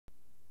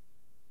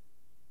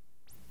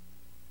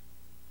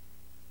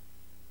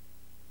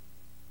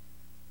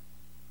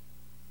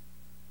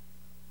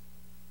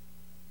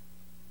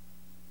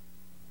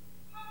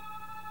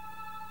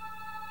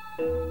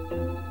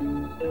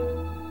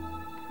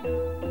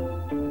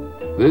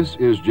This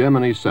is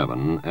Gemini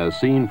 7 as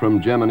seen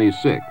from Gemini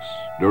 6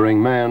 during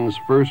man's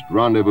first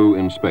rendezvous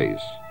in space.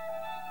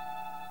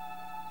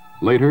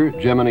 Later,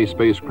 Gemini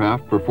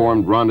spacecraft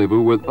performed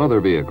rendezvous with other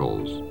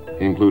vehicles,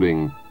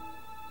 including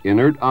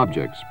inert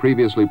objects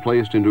previously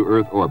placed into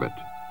Earth orbit,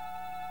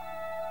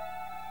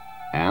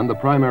 and the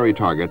primary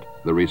target,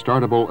 the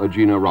restartable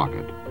Agena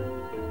rocket.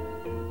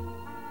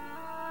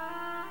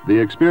 The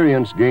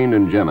experience gained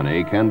in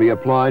Gemini can be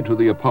applied to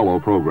the Apollo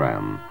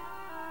program.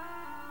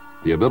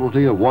 The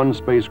ability of one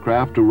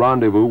spacecraft to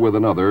rendezvous with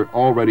another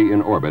already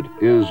in orbit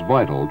is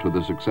vital to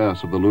the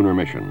success of the lunar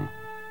mission.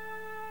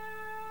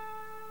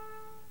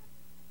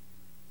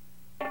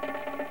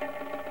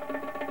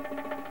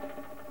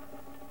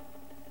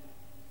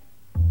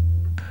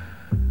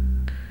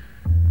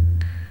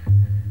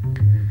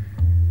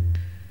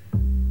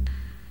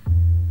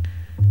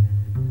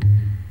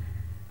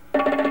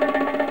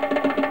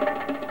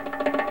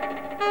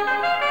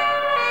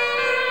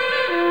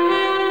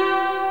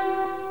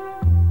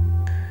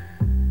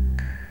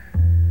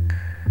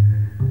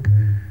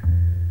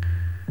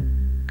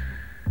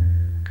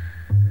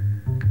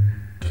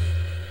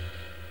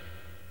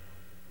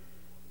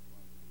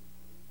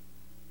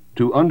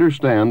 To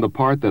understand the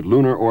part that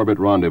Lunar Orbit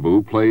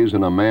Rendezvous plays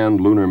in a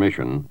manned lunar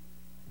mission,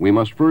 we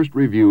must first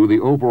review the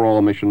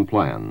overall mission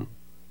plan.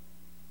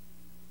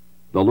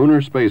 The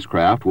lunar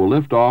spacecraft will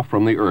lift off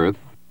from the Earth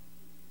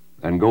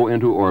and go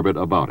into orbit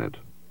about it.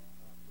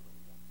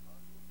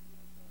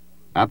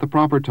 At the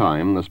proper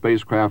time, the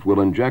spacecraft will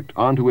inject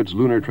onto its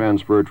lunar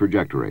transfer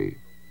trajectory.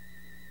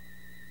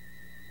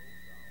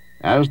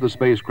 As the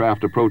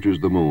spacecraft approaches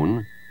the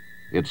Moon,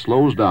 it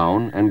slows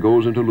down and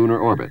goes into lunar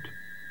orbit.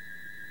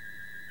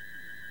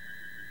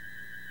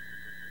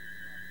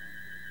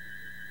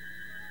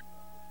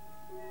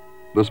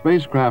 The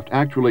spacecraft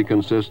actually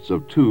consists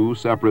of two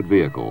separate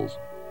vehicles.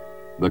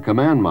 The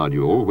command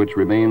module, which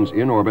remains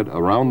in orbit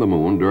around the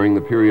Moon during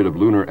the period of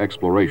lunar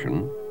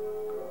exploration,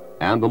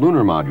 and the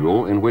lunar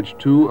module in which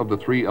two of the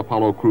three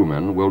Apollo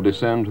crewmen will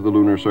descend to the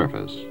lunar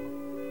surface.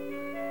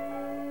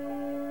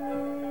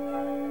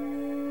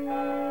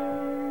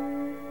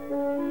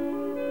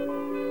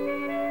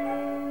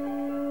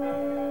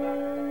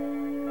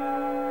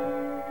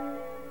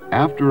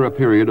 After a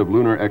period of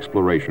lunar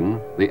exploration,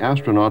 the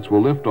astronauts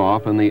will lift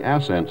off in the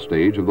ascent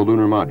stage of the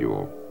lunar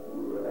module.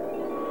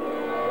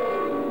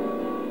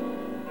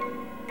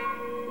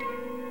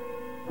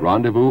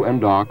 Rendezvous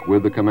and dock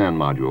with the command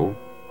module,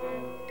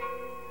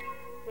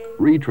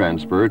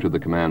 retransfer to the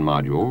command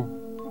module,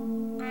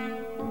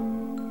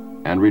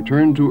 and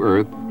return to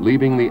Earth,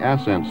 leaving the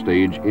ascent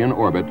stage in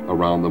orbit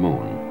around the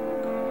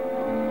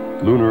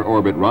Moon. Lunar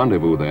Orbit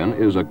Rendezvous, then,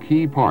 is a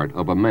key part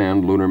of a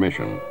manned lunar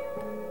mission.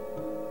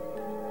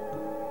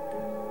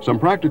 Some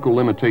practical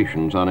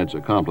limitations on its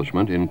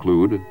accomplishment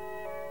include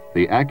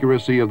the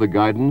accuracy of the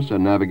guidance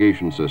and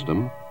navigation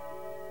system,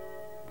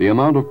 the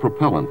amount of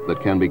propellant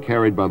that can be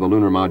carried by the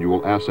lunar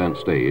module ascent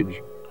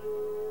stage,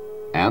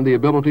 and the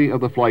ability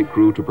of the flight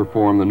crew to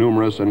perform the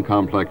numerous and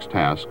complex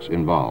tasks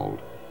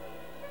involved.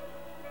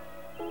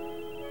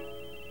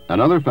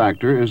 Another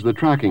factor is the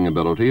tracking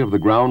ability of the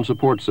ground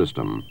support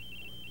system.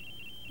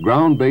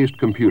 Ground-based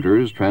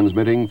computers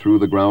transmitting through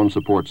the ground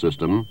support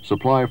system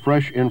supply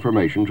fresh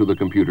information to the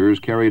computers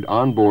carried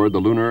on board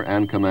the lunar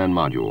and command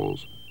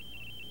modules.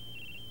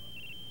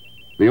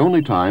 The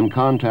only time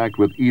contact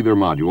with either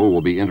module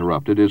will be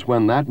interrupted is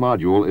when that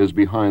module is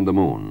behind the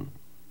Moon.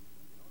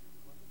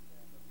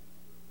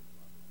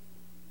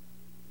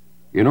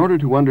 In order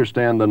to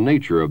understand the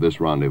nature of this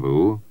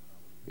rendezvous,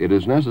 it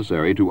is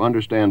necessary to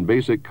understand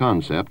basic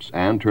concepts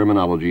and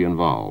terminology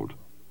involved.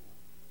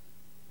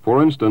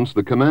 For instance,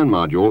 the command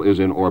module is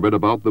in orbit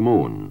about the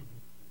Moon.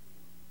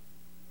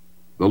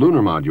 The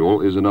lunar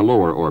module is in a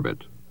lower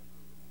orbit.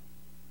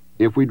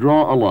 If we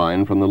draw a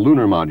line from the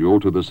lunar module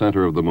to the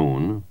center of the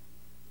Moon,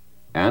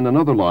 and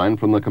another line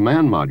from the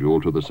command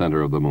module to the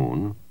center of the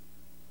Moon,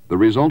 the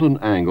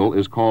resultant angle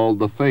is called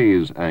the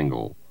phase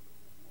angle.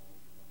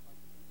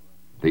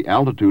 The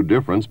altitude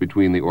difference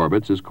between the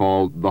orbits is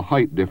called the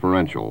height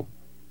differential.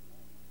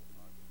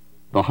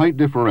 The height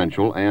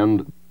differential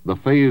and the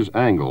phase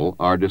angle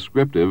are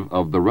descriptive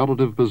of the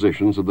relative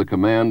positions of the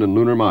command and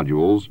lunar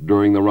modules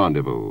during the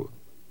rendezvous.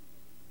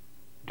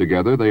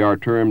 Together, they are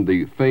termed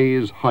the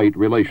phase-height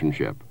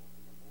relationship.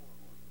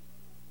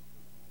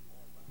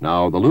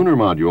 Now, the lunar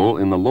module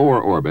in the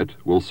lower orbit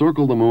will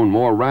circle the Moon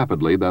more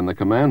rapidly than the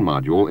command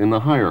module in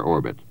the higher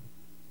orbit,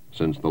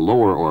 since the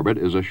lower orbit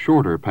is a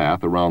shorter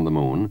path around the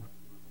Moon,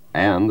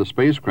 and the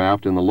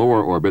spacecraft in the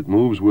lower orbit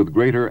moves with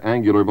greater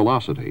angular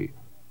velocity.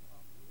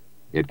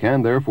 It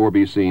can therefore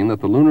be seen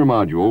that the lunar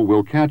module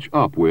will catch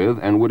up with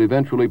and would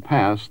eventually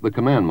pass the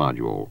command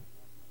module.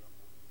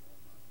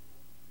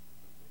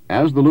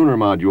 As the lunar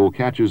module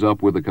catches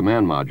up with the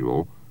command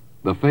module,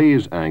 the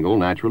phase angle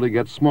naturally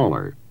gets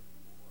smaller.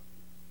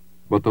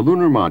 But the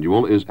lunar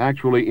module is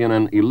actually in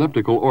an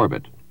elliptical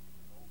orbit.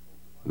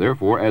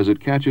 Therefore, as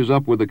it catches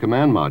up with the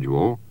command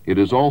module, it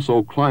is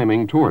also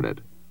climbing toward it,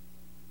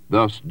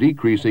 thus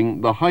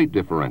decreasing the height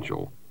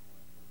differential.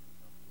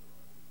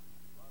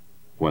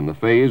 When the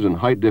phase and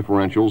height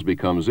differentials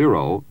become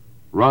zero,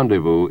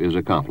 rendezvous is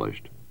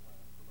accomplished.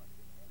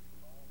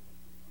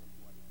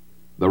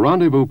 The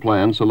rendezvous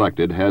plan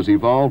selected has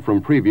evolved from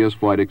previous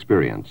flight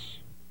experience.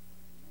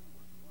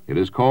 It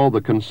is called the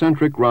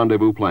concentric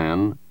rendezvous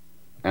plan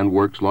and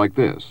works like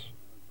this.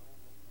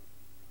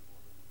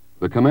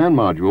 The command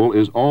module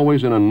is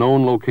always in a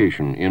known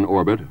location in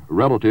orbit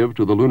relative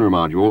to the lunar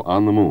module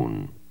on the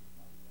Moon.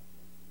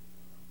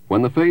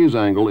 When the phase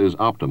angle is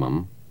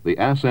optimum, the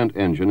ascent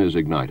engine is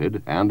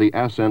ignited and the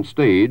ascent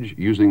stage,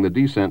 using the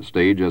descent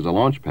stage as a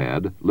launch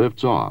pad,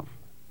 lifts off.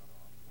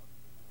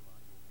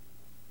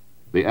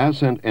 The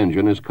ascent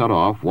engine is cut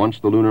off once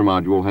the lunar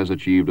module has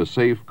achieved a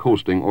safe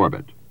coasting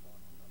orbit.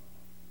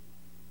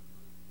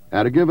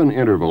 At a given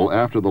interval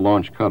after the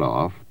launch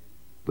cutoff,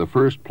 the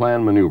first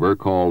planned maneuver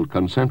called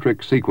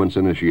concentric sequence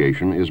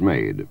initiation is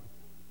made.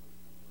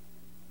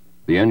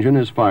 The engine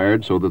is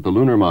fired so that the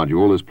lunar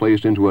module is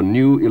placed into a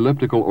new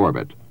elliptical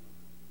orbit.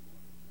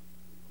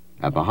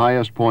 At the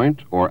highest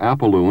point, or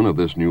apolloon, of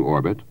this new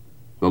orbit,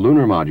 the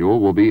lunar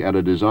module will be at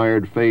a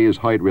desired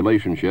phase-height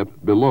relationship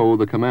below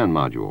the command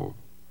module.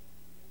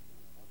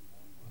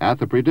 At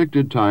the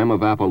predicted time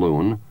of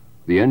apolloon,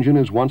 the engine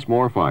is once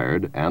more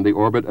fired and the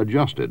orbit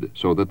adjusted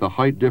so that the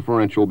height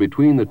differential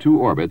between the two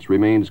orbits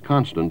remains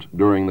constant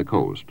during the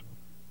coast.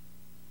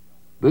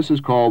 This is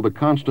called the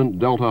constant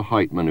delta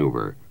height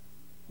maneuver,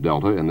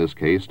 delta in this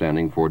case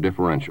standing for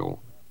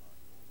differential.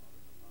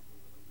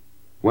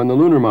 When the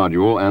lunar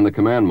module and the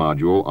command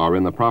module are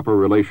in the proper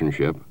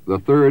relationship, the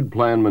third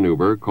planned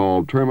maneuver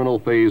called terminal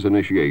phase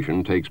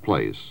initiation takes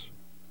place.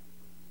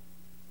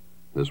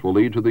 This will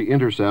lead to the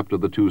intercept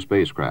of the two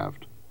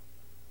spacecraft.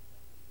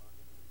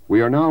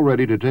 We are now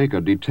ready to take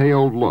a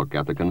detailed look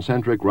at the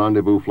concentric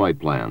rendezvous flight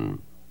plan.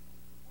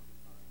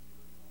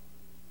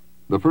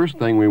 The first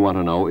thing we want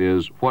to know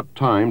is what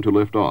time to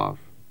lift off.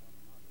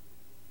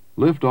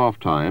 Lift-off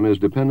time is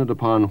dependent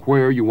upon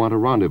where you want to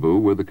rendezvous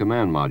with the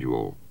command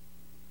module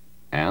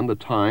and the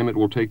time it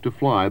will take to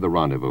fly the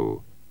rendezvous.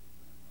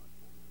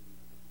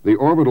 The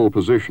orbital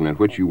position at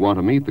which you want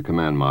to meet the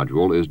command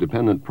module is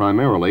dependent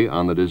primarily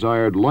on the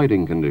desired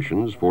lighting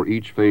conditions for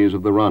each phase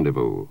of the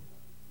rendezvous.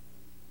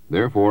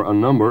 Therefore, a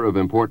number of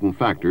important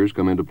factors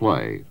come into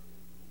play.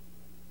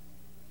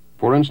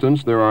 For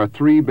instance, there are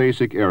three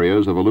basic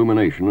areas of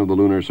illumination of the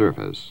lunar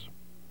surface.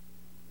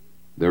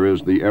 There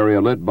is the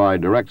area lit by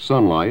direct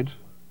sunlight,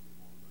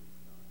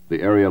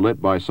 the area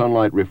lit by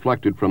sunlight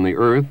reflected from the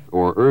Earth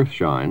or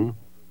earthshine,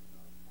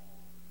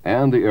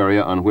 and the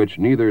area on which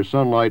neither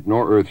sunlight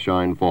nor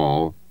earthshine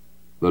fall,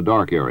 the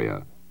dark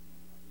area.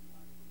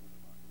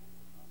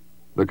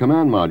 The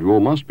command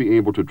module must be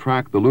able to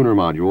track the lunar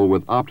module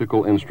with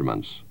optical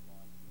instruments,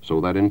 so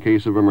that in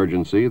case of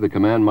emergency, the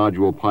command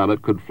module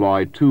pilot could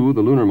fly to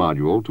the lunar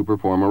module to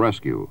perform a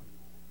rescue.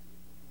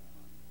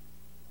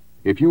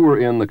 If you were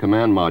in the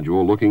command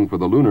module looking for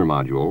the lunar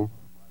module,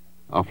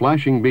 a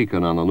flashing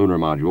beacon on the lunar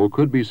module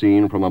could be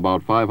seen from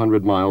about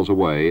 500 miles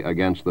away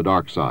against the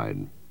dark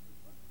side.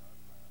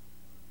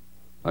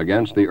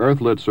 Against the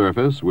Earth-lit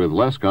surface with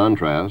less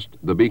contrast,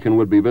 the beacon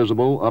would be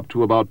visible up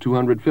to about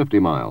 250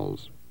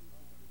 miles.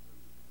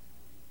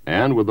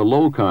 And with the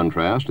low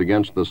contrast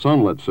against the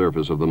sunlit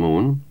surface of the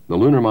Moon, the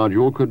lunar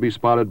module could be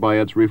spotted by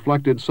its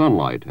reflected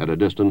sunlight at a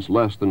distance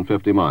less than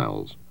 50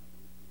 miles.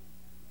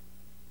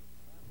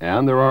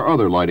 And there are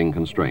other lighting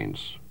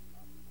constraints.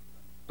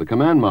 The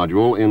command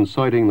module, in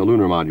sighting the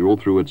lunar module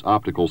through its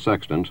optical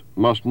sextant,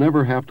 must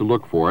never have to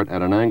look for it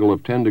at an angle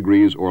of 10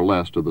 degrees or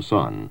less to the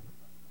sun.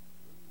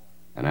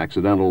 An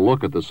accidental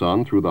look at the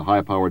sun through the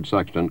high-powered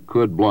sextant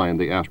could blind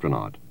the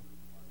astronaut.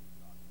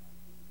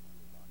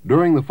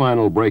 During the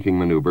final braking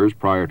maneuvers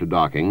prior to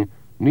docking,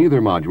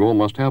 neither module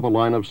must have a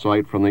line of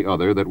sight from the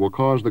other that will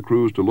cause the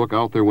crews to look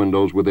out their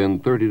windows within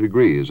 30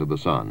 degrees of the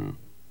sun.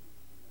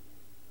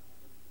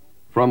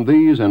 From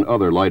these and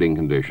other lighting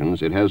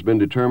conditions, it has been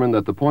determined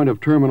that the point of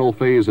terminal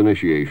phase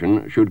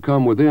initiation should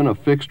come within a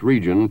fixed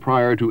region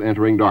prior to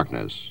entering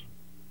darkness.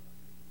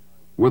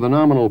 With a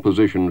nominal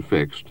position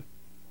fixed,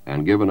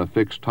 and given a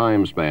fixed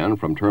time span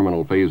from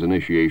terminal phase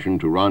initiation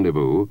to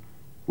rendezvous,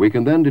 we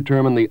can then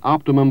determine the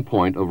optimum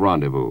point of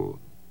rendezvous.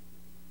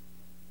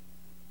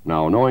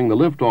 Now, knowing the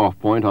liftoff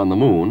point on the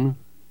Moon,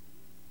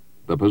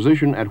 the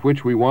position at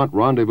which we want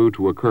rendezvous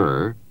to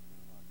occur,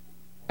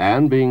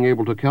 and being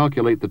able to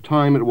calculate the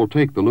time it will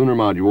take the lunar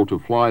module to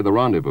fly the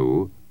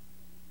rendezvous,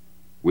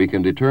 we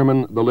can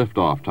determine the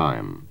liftoff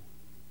time.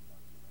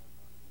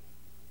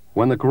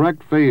 When the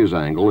correct phase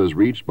angle is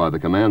reached by the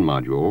command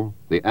module,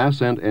 the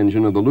ascent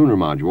engine of the lunar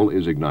module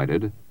is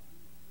ignited,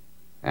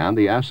 and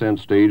the ascent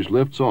stage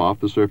lifts off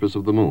the surface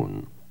of the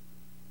Moon.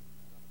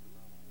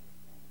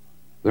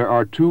 There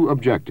are two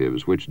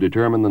objectives which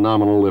determine the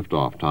nominal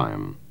liftoff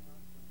time.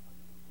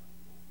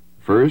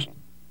 First,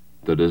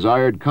 the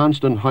desired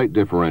constant height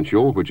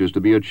differential, which is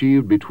to be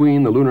achieved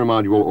between the lunar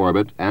module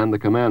orbit and the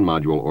command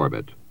module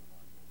orbit.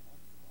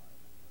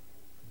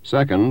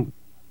 Second,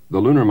 the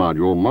lunar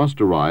module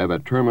must arrive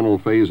at terminal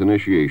phase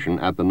initiation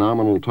at the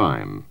nominal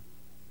time,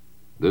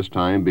 this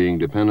time being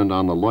dependent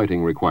on the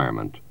lighting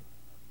requirement.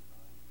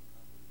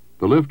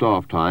 The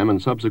liftoff time and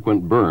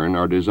subsequent burn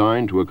are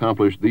designed to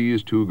accomplish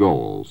these two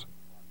goals.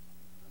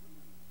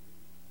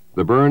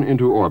 The burn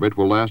into orbit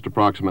will last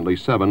approximately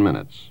 7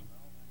 minutes.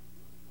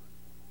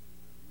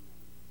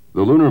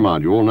 The lunar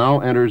module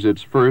now enters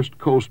its first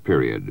coast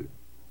period.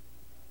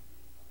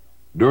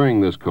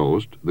 During this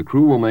coast, the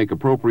crew will make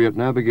appropriate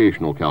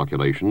navigational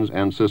calculations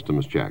and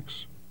systems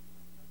checks.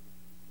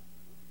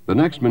 The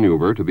next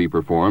maneuver to be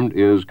performed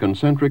is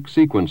concentric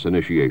sequence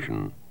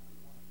initiation.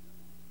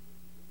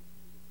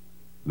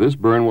 This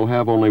burn will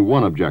have only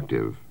one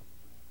objective: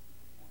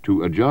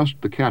 to adjust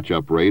the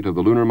catch-up rate of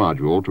the lunar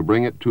module to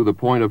bring it to the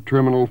point of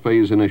terminal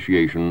phase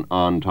initiation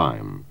on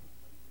time.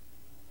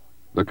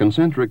 The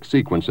concentric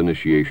sequence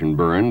initiation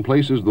burn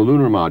places the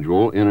lunar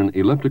module in an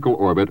elliptical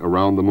orbit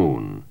around the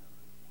Moon.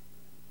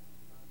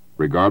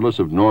 Regardless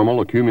of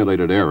normal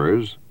accumulated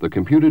errors, the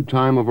computed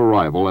time of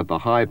arrival at the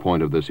high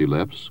point of this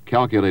ellipse,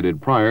 calculated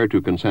prior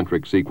to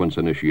concentric sequence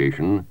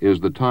initiation,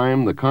 is the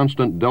time the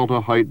constant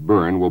delta height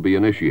burn will be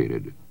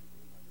initiated.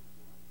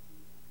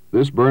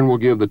 This burn will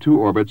give the two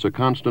orbits a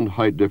constant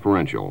height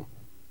differential.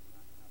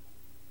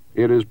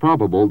 It is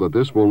probable that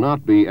this will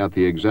not be at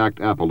the exact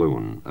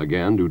apollune,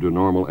 again due to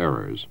normal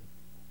errors.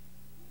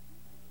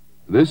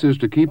 This is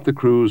to keep the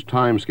crew's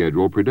time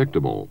schedule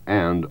predictable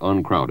and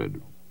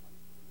uncrowded.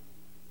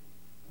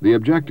 The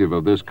objective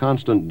of this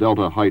constant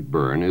delta height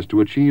burn is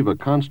to achieve a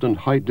constant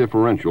height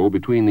differential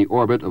between the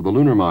orbit of the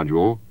lunar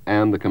module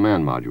and the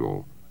command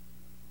module.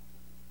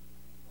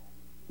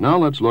 Now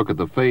let's look at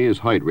the phase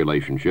height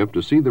relationship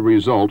to see the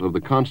result of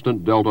the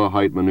constant delta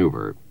height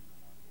maneuver.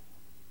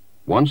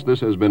 Once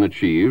this has been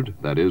achieved,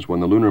 that is, when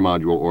the lunar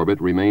module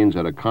orbit remains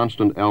at a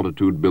constant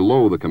altitude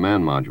below the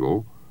command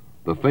module,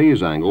 the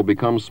phase angle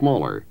becomes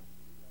smaller,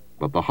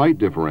 but the height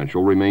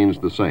differential remains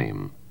the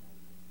same.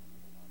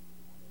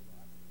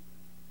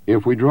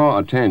 If we draw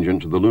a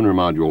tangent to the lunar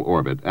module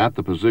orbit at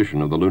the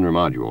position of the lunar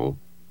module,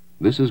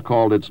 this is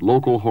called its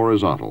local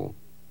horizontal.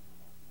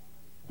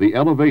 The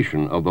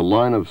elevation of the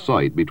line of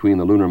sight between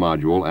the lunar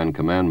module and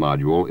command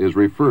module is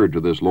referred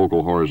to this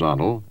local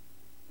horizontal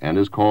and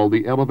is called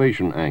the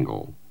elevation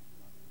angle.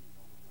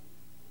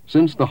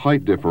 Since the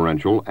height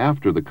differential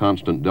after the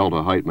constant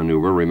delta height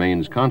maneuver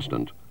remains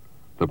constant,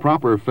 the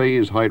proper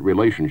phase height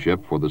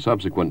relationship for the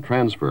subsequent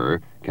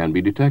transfer can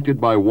be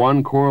detected by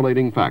one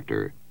correlating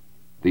factor,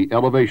 the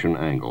elevation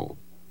angle.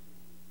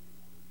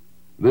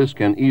 This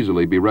can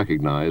easily be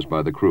recognized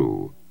by the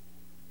crew.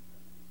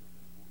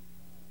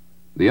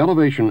 The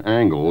elevation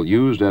angle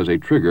used as a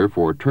trigger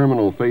for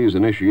terminal phase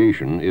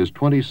initiation is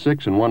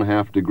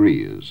 26½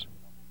 degrees,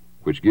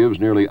 which gives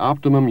nearly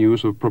optimum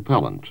use of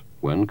propellant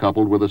when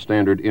coupled with a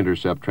standard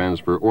intercept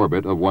transfer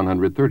orbit of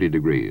 130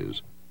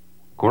 degrees,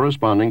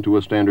 corresponding to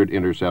a standard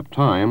intercept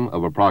time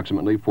of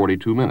approximately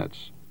 42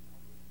 minutes.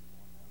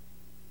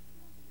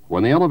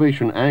 When the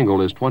elevation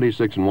angle is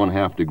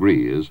 26½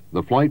 degrees,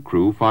 the flight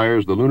crew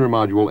fires the lunar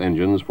module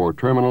engines for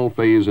terminal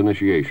phase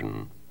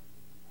initiation.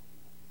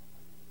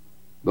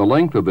 The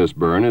length of this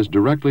burn is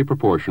directly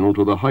proportional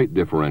to the height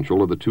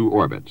differential of the two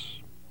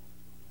orbits.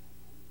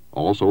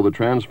 Also, the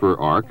transfer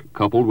arc,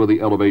 coupled with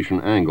the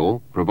elevation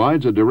angle,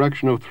 provides a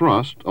direction of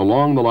thrust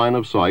along the line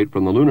of sight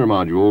from the lunar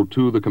module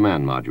to the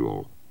command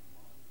module.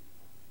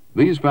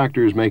 These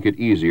factors make it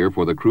easier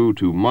for the crew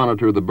to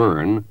monitor the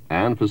burn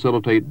and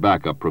facilitate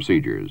backup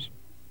procedures.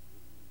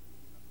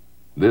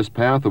 This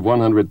path of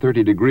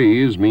 130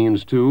 degrees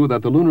means, too,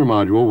 that the lunar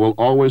module will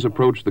always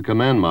approach the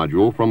command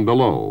module from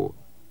below.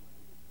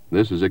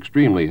 This is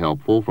extremely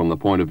helpful from the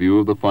point of view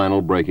of the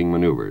final braking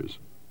maneuvers.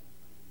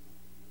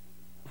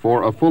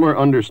 For a fuller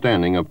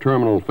understanding of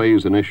terminal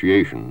phase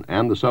initiation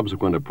and the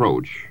subsequent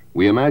approach,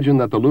 we imagine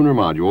that the lunar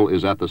module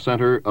is at the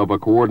center of a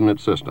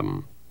coordinate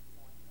system.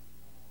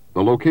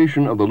 The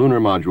location of the lunar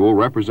module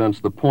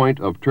represents the point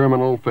of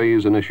terminal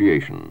phase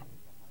initiation.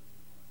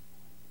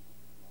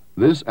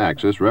 This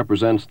axis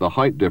represents the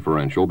height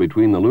differential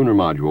between the lunar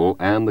module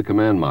and the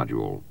command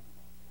module.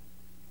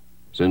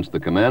 Since the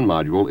command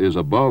module is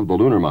above the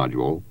lunar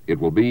module, it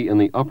will be in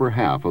the upper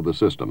half of the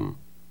system.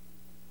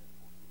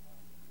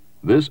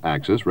 This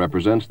axis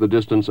represents the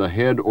distance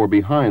ahead or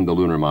behind the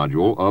lunar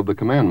module of the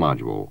command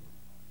module.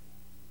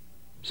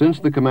 Since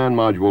the command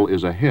module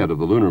is ahead of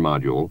the lunar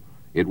module,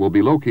 it will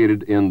be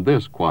located in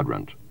this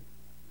quadrant.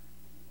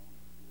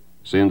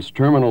 Since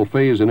terminal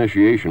phase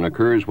initiation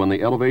occurs when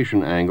the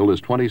elevation angle is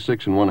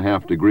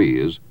 26½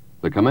 degrees,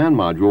 the command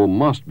module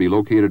must be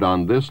located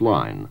on this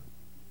line,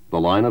 the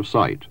line of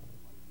sight.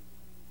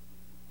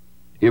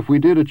 If we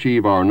did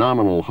achieve our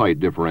nominal height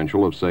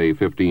differential of, say,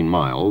 15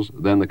 miles,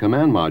 then the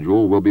command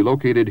module will be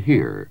located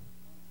here.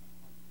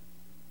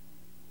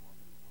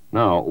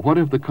 Now, what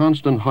if the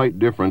constant height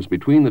difference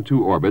between the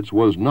two orbits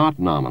was not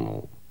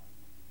nominal?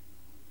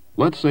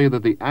 Let's say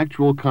that the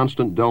actual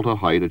constant delta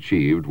height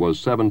achieved was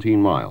 17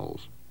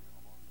 miles.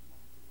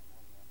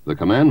 The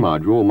command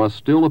module must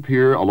still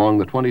appear along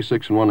the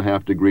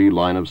 26½ degree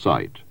line of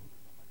sight.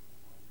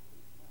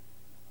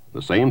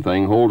 The same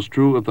thing holds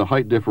true if the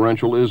height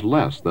differential is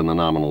less than the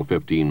nominal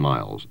 15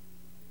 miles,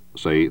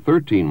 say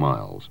 13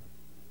 miles.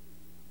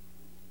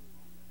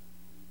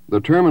 The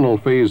terminal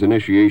phase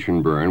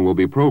initiation burn will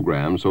be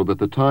programmed so that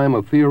the time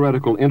of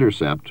theoretical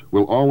intercept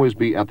will always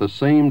be at the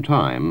same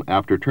time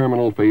after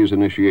terminal phase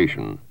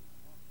initiation.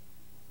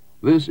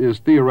 This is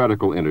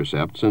theoretical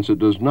intercept since it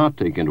does not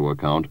take into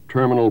account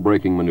terminal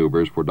braking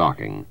maneuvers for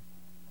docking.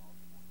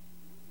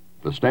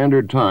 The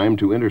standard time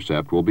to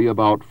intercept will be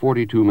about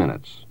 42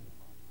 minutes.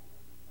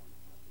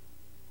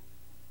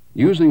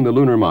 Using the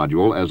lunar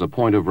module as a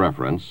point of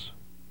reference,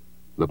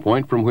 the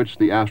point from which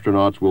the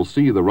astronauts will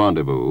see the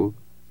rendezvous,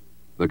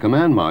 the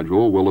command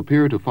module will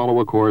appear to follow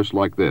a course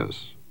like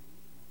this.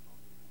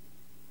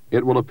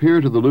 It will appear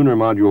to the lunar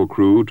module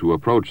crew to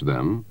approach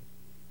them,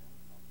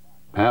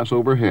 pass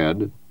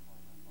overhead,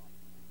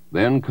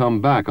 then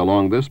come back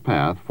along this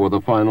path for the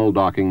final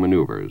docking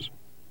maneuvers.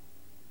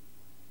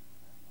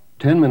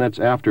 10 minutes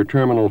after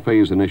terminal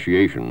phase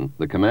initiation,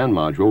 the command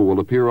module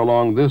will appear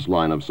along this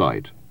line of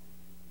sight.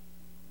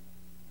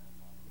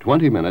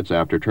 20 minutes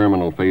after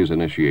terminal phase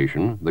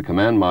initiation, the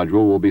command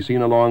module will be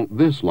seen along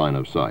this line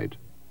of sight.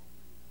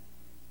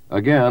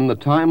 Again, the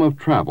time of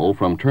travel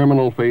from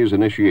terminal phase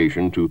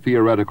initiation to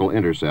theoretical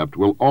intercept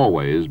will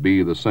always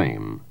be the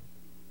same.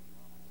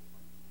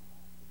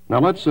 Now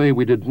let's say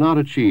we did not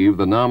achieve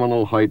the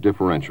nominal height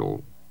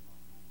differential.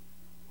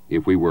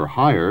 If we were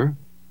higher,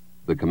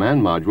 the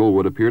command module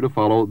would appear to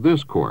follow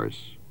this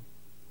course.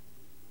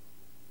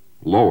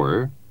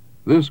 Lower,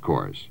 this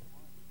course.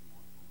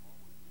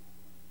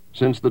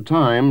 Since the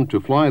time to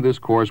fly this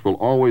course will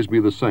always be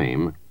the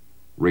same,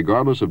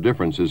 regardless of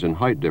differences in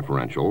height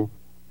differential,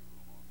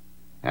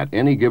 at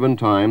any given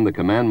time the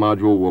command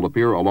module will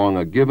appear along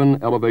a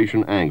given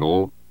elevation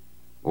angle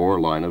or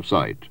line of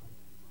sight.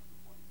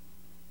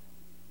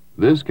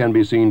 This can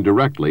be seen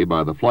directly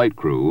by the flight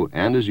crew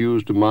and is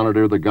used to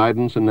monitor the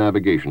guidance and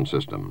navigation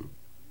system.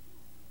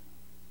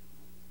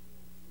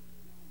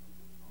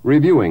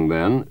 Reviewing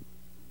then,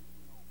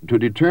 to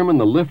determine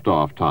the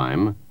liftoff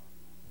time,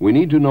 we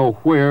need to know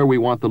where we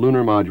want the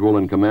lunar module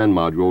and command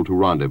module to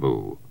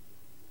rendezvous.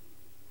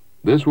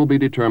 This will be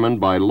determined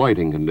by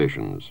lighting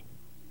conditions.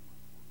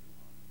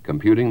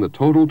 Computing the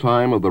total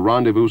time of the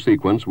rendezvous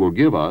sequence will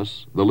give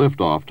us the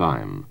liftoff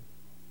time.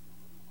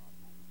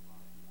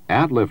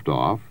 At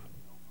liftoff,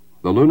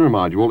 the lunar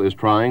module is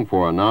trying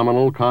for a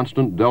nominal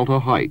constant delta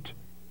height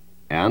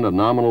and a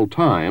nominal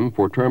time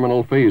for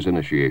terminal phase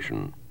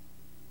initiation.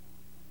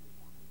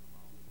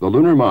 The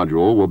lunar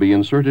module will be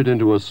inserted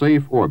into a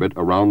safe orbit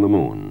around the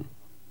moon.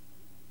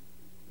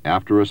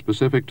 After a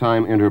specific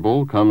time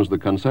interval comes the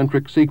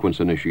concentric sequence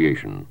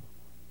initiation.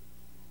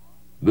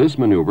 This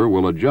maneuver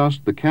will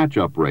adjust the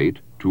catch-up rate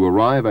to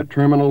arrive at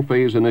terminal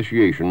phase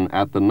initiation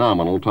at the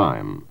nominal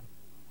time.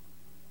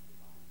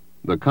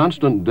 The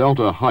constant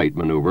delta height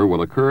maneuver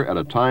will occur at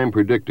a time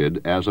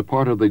predicted as a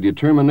part of the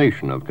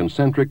determination of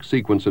concentric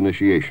sequence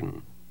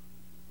initiation.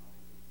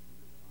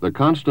 The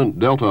constant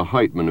delta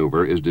height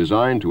maneuver is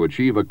designed to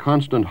achieve a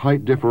constant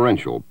height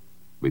differential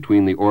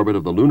between the orbit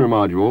of the lunar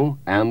module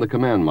and the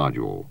command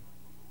module.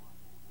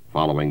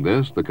 Following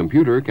this, the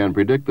computer can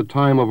predict the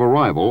time of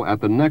arrival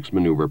at the next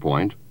maneuver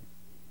point,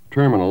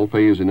 terminal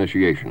phase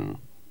initiation.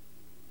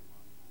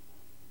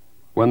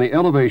 When the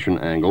elevation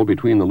angle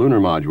between the lunar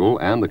module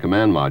and the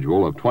command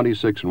module of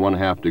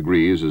 26½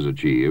 degrees is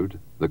achieved,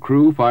 the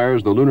crew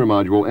fires the lunar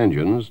module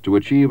engines to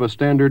achieve a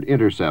standard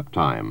intercept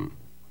time.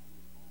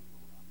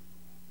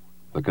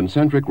 The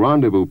concentric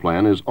rendezvous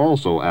plan is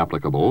also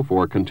applicable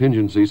for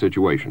contingency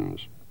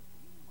situations.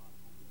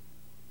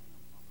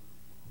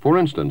 For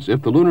instance,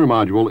 if the lunar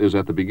module is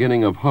at the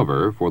beginning of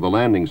hover for the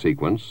landing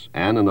sequence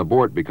and an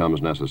abort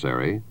becomes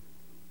necessary,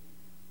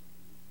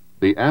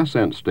 the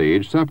ascent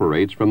stage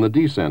separates from the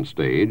descent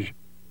stage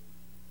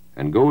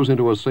and goes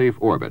into a safe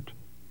orbit.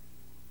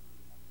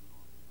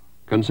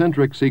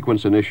 Concentric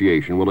sequence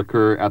initiation will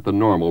occur at the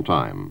normal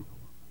time.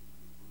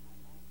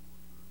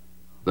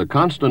 The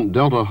constant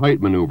delta height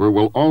maneuver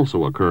will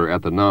also occur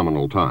at the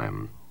nominal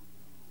time.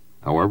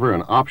 However,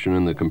 an option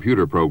in the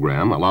computer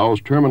program allows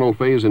terminal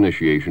phase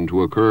initiation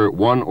to occur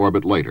one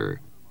orbit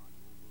later.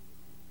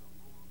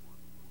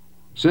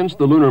 Since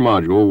the lunar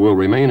module will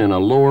remain in a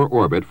lower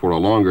orbit for a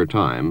longer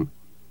time,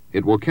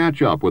 it will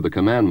catch up with the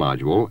command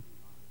module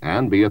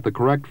and be at the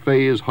correct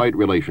phase height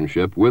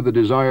relationship with the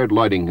desired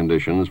lighting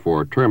conditions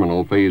for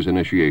terminal phase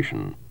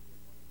initiation.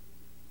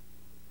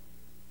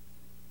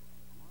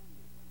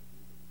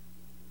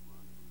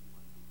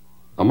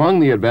 Among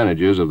the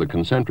advantages of the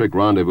concentric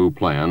rendezvous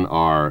plan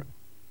are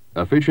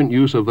efficient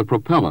use of the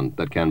propellant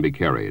that can be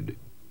carried,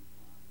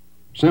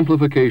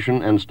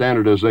 simplification and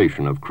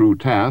standardization of crew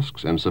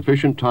tasks and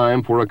sufficient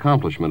time for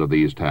accomplishment of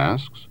these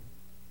tasks,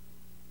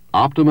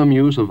 optimum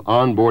use of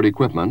onboard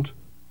equipment,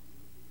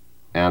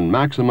 and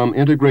maximum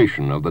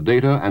integration of the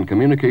data and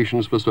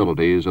communications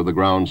facilities of the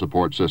ground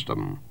support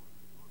system.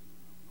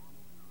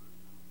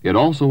 It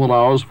also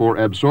allows for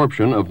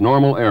absorption of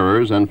normal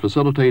errors and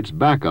facilitates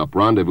backup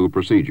rendezvous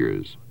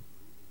procedures.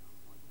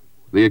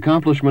 The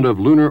accomplishment of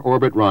Lunar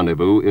Orbit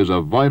Rendezvous is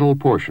a vital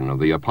portion of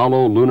the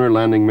Apollo lunar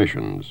landing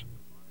missions.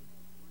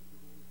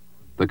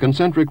 The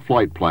concentric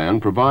flight plan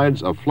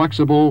provides a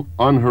flexible,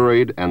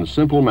 unhurried, and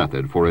simple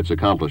method for its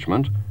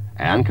accomplishment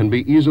and can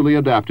be easily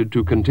adapted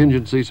to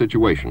contingency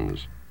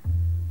situations,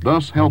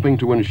 thus helping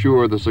to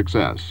ensure the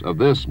success of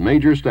this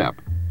major step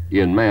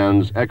in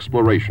man's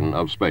exploration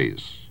of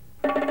space.